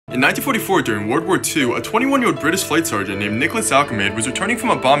In 1944, during World War II, a 21-year-old British flight sergeant named Nicholas Alchemade was returning from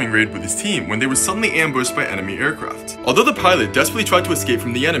a bombing raid with his team when they were suddenly ambushed by enemy aircraft. Although the pilot desperately tried to escape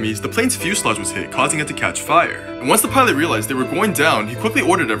from the enemies, the plane's fuselage was hit, causing it to catch fire. And once the pilot realized they were going down, he quickly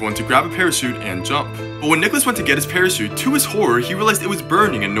ordered everyone to grab a parachute and jump. But when Nicholas went to get his parachute, to his horror, he realized it was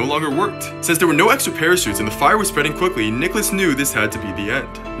burning and no longer worked. Since there were no extra parachutes and the fire was spreading quickly, Nicholas knew this had to be the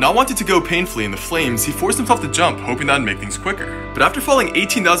end. Not wanting to go painfully in the flames, he forced himself to jump, hoping that would make things quicker. But after falling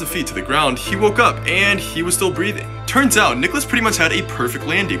 18,000 feet to the ground, he woke up and he was still breathing. Turns out, Nicholas pretty much had a perfect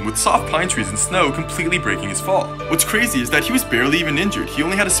landing, with soft pine trees and snow completely breaking his fall. What's crazy is that he was barely even injured. He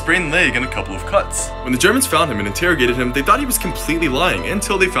only had a sprained leg and a couple of cuts. When the Germans found him and interrogated him, they thought he was completely lying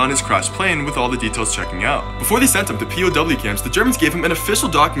until they found his crashed plane with all the details checking out. Before they sent him to POW camps, the Germans gave him an official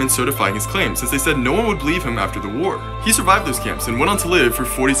document certifying his claim, since they said no one would believe him after the war. He survived those camps and went on to live for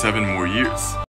 47 more years.